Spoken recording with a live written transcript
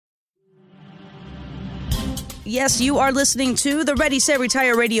Yes, you are listening to the Ready, Set,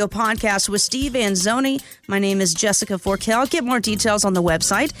 Retire radio podcast with Steve Anzoni. My name is Jessica Forkel. Get more details on the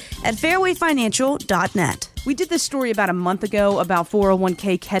website at fairwayfinancial.net. We did this story about a month ago about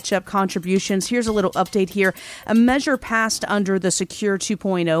 401k catch-up contributions. Here's a little update here. A measure passed under the Secure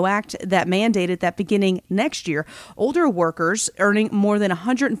 2.0 Act that mandated that beginning next year, older workers earning more than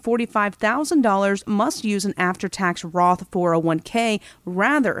 $145,000 must use an after-tax Roth 401k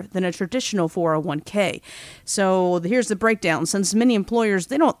rather than a traditional 401k. So here's the breakdown. Since many employers,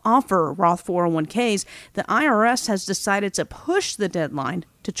 they don't offer Roth 401ks, the IRS has decided to push the deadline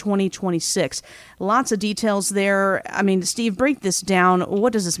to 2026. Lots of details there. I mean, Steve, break this down.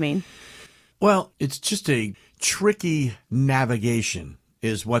 What does this mean? Well, it's just a tricky navigation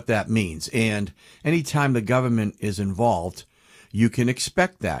is what that means. And anytime the government is involved, you can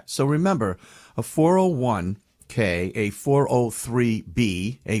expect that. So remember, a 401k, a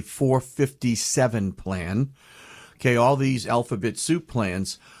 403b, a 457 plan, okay, all these alphabet soup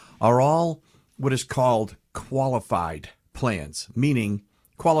plans are all what is called qualified plans, meaning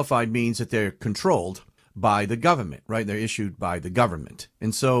qualified means that they're controlled by the government, right? They're issued by the government.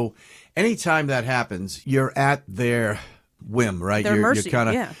 And so anytime that happens, you're at their whim, right? Their mercy, you're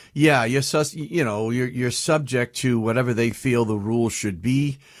kinda, you're subject to whatever they feel the rules should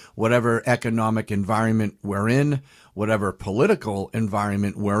be, whatever economic environment we're in, whatever political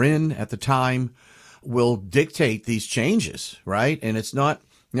environment we're in at the time will dictate these changes, right? And it's not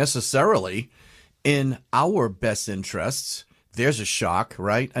necessarily in our best interests. There's a shock,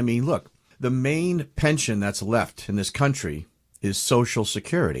 right? I mean, look, the main pension that's left in this country is Social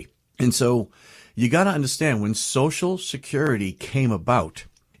Security. And so you got to understand, when Social Security came about,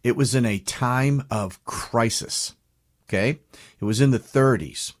 it was in a time of crisis, okay? It was in the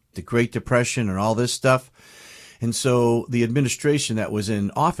 30s, the Great Depression and all this stuff. And so the administration that was in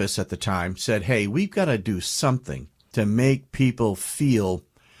office at the time said, hey, we've got to do something to make people feel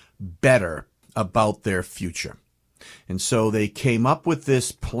better about their future. And so they came up with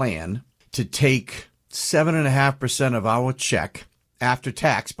this plan to take 7.5% of our check, after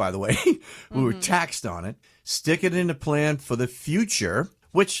tax, by the way, we were taxed on it, stick it in a plan for the future,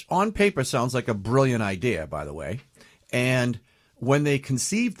 which on paper sounds like a brilliant idea, by the way. And when they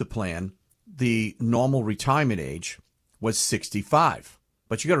conceived the plan, the normal retirement age was 65.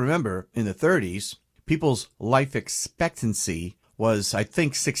 But you got to remember, in the 30s, people's life expectancy was, I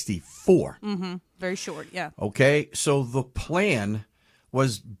think, 64. Very short, yeah. Okay, so the plan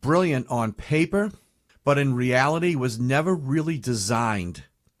was brilliant on paper, but in reality was never really designed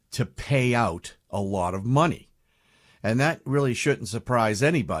to pay out a lot of money. And that really shouldn't surprise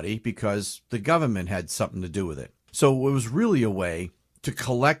anybody because the government had something to do with it. So it was really a way to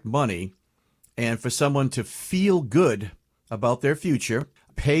collect money and for someone to feel good about their future,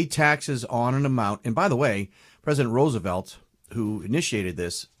 pay taxes on an amount. And by the way, President Roosevelt, who initiated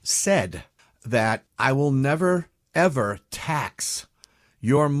this, said that I will never, ever tax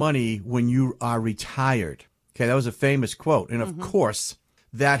your money when you are retired. Okay, that was a famous quote. And of course,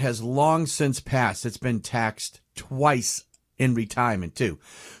 that has long since passed. It's been taxed twice in retirement, too.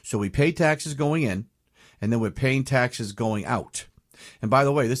 So we pay taxes going in, and then we're paying taxes going out. And by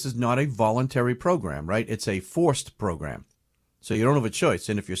the way, this is not a voluntary program, right? It's a forced program. So you don't have a choice.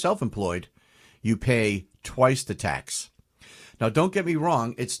 And if you're self-employed, you pay twice the tax. Now, don't get me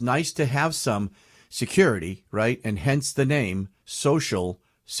wrong. It's nice to have some security, right? And hence the name Social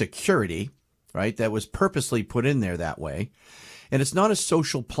Security, right? That was purposely put in there that way. And it's not a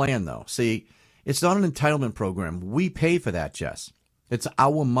social plan, though. See, it's not an entitlement program. We pay for that, Jess. It's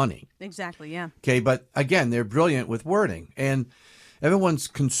our money. Exactly, yeah. Okay, but again, they're brilliant with wording. And everyone's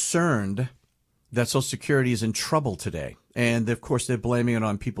concerned that Social Security is in trouble today. And, of course, they're blaming it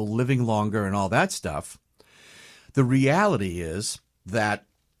on people living longer and all that stuff. The reality is that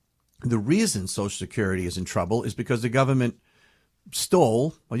the reason Social Security is in trouble is because the government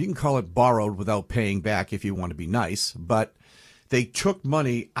stole, well, you can call it borrowed without paying back if you want to be nice, but they took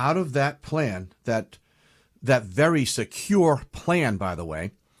money out of that plan, that very secure plan, by the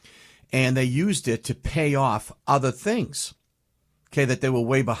way, and they used it to pay off other things, okay, that they were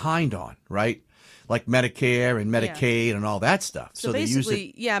way behind on, right? Like Medicare and Medicaid and all that stuff. So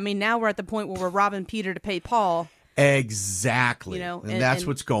basically, I mean, now we're at the point where we're robbing Peter to pay Paul. Exactly. You know, and that's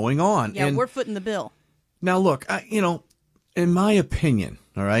what's going on. Yeah, and we're footing the bill. Now, look, in my opinion,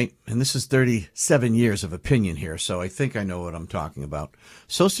 all right, and this is 37 years of opinion here, so I think I know what I'm talking about.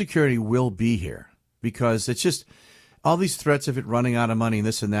 Social Security will be here because it's just all these threats of it running out of money and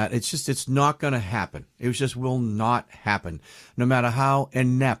this and that. It's not going to happen. It just will not happen. No matter how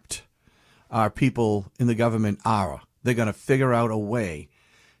inept our people in the government are, they're going to figure out a way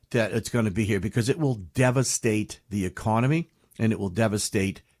that it's going to be here because it will devastate the economy and it will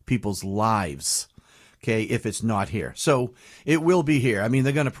devastate people's lives, okay, if it's not here. So it will be here. I mean,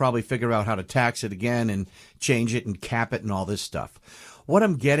 they're going to probably figure out how to tax it again and change it and cap it and all this stuff. What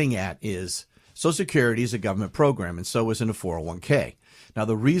I'm getting at is Social Security is a government program, and so is in a 401k. Now,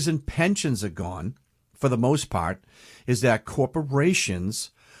 the reason pensions are gone, for the most part, is that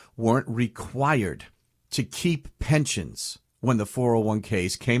corporations weren't required to keep pensions when the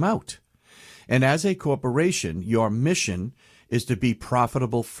 401ks came out. And as a corporation, your mission is to be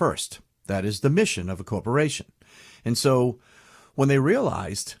profitable first. That is the mission of a corporation. And so when they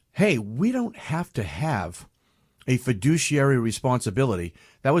realized, hey, we don't have to have a fiduciary responsibility,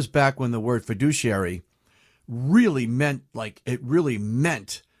 that was back when the word fiduciary really meant,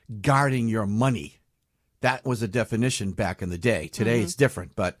 guarding your money. That was a definition back in the day. Today it's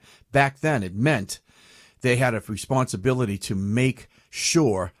different, but back then it meant they had a responsibility to make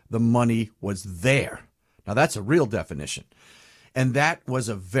sure the money was there. Now that's a real definition. And that was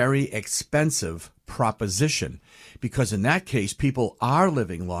a very expensive proposition because in that case, people are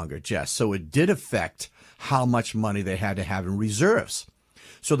living longer, Jess. So it did affect how much money they had to have in reserves.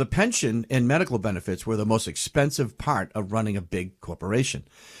 So the pension and medical benefits were the most expensive part of running a big corporation.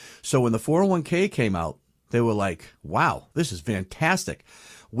 So when the 401k came out, they were like, wow, this is fantastic.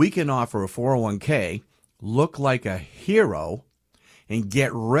 We can offer a 401k, look like a hero, and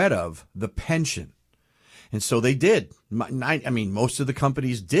get rid of the pension. And so they did. Most of the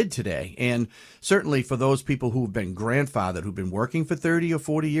companies did today. And certainly for those people who've been grandfathered, who've been working for 30 or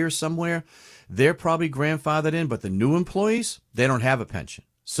 40 years somewhere, they're probably grandfathered in. But the new employees, they don't have a pension.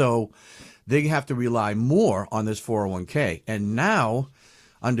 So they have to rely more on this 401k. And now,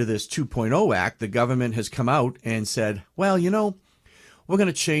 under this 2.0 Act, the government has come out and said, well, we're going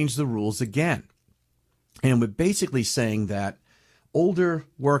to change the rules again. And we're basically saying that older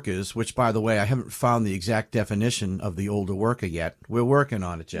workers, which, by the way, I haven't found the exact definition of the older worker yet. We're working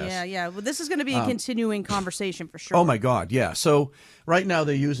on it, Jess. Yeah. Well, this is going to be a continuing conversation for sure. Oh, my God, yeah. So right now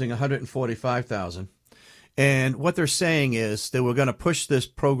they're using 145,000. And what they're saying is that we're going to push this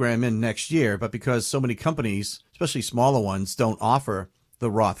program in next year, but because so many companies, especially smaller ones, don't offer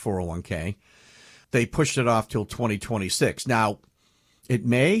the Roth 401k, they pushed it off till 2026. Now, it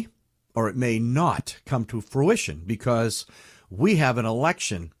may or it may not come to fruition because we have an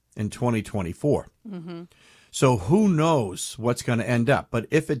election in 2024. So who knows what's going to end up. But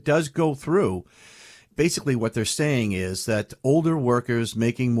if it does go through, basically what they're saying is that older workers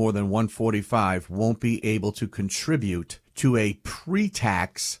making more than 145 won't be able to contribute to a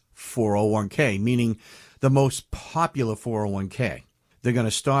pre-tax 401k, meaning the most popular 401k. They're going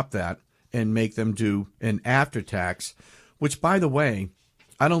to stop that and make them do an after-tax, which, by the way,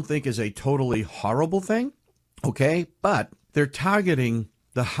 I don't think is a totally horrible thing, okay? But they're targeting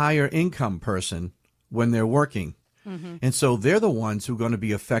the higher income person when they're working. And so they're the ones who are going to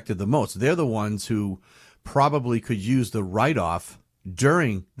be affected the most. They're the ones who probably could use the write-off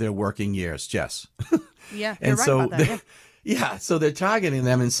during their working years, Jess. Yeah, and you're so right about that. Yeah, so they're targeting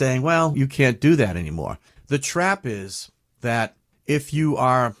them and saying, well, you can't do that anymore. The trap is that if you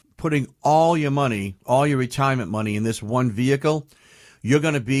are putting all your money, all your retirement money in this one vehicle, you're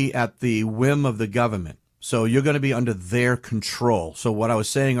going to be at the whim of the government. So you're going to be under their control. So what I was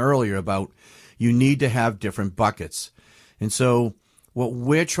saying earlier about you need to have different buckets. And so what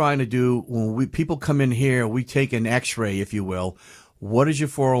we're trying to do when people come in here, we take an x-ray, if you will. What is your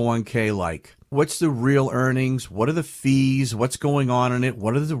 401k like? What's the real earnings? What are the fees? What's going on in it?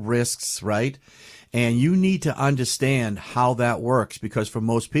 What are the risks, right? And you need to understand how that works because for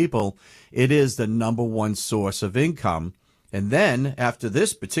most people, it is the number one source of income. And then after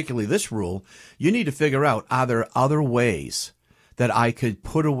this, particularly this rule, you need to figure out, are there other ways that I could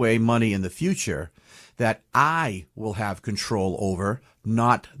put away money in the future that I will have control over,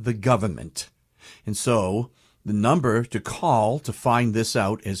 not the government? And so the number to call to find this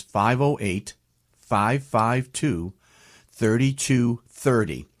out is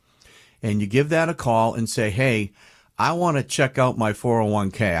 508-552-3230. And you give that a call and say, hey, I want to check out my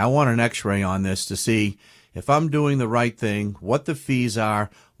 401k. I want an x-ray on this to see if I'm doing the right thing, what the fees are,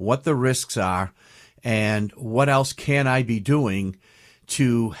 what the risks are, and what else can I be doing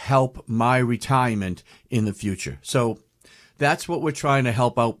to help my retirement in the future. So that's what we're trying to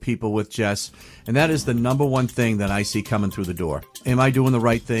help out people with, Jess. And that is the number one thing that I see coming through the door. Am I doing the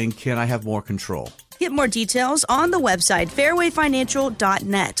right thing? Can I have more control? Get more details on the website,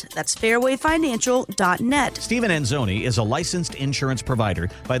 fairwayfinancial.net. That's fairwayfinancial.net. Steven Anzoni is a licensed insurance provider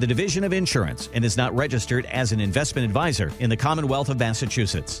by the Division of Insurance and is not registered as an investment advisor in the Commonwealth of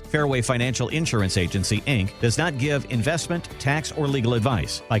Massachusetts. Fairway Financial Insurance Agency, Inc. does not give investment, tax, or legal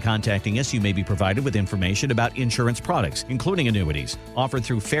advice. By contacting us, you may be provided with information about insurance products, including annuities, offered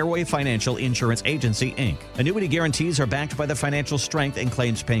through Fairway Financial Insurance Agency, Inc. Annuity guarantees are backed by the financial strength and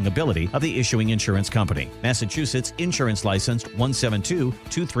claims-paying ability of the issuing insurance company. Massachusetts Insurance Licensed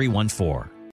 1722314.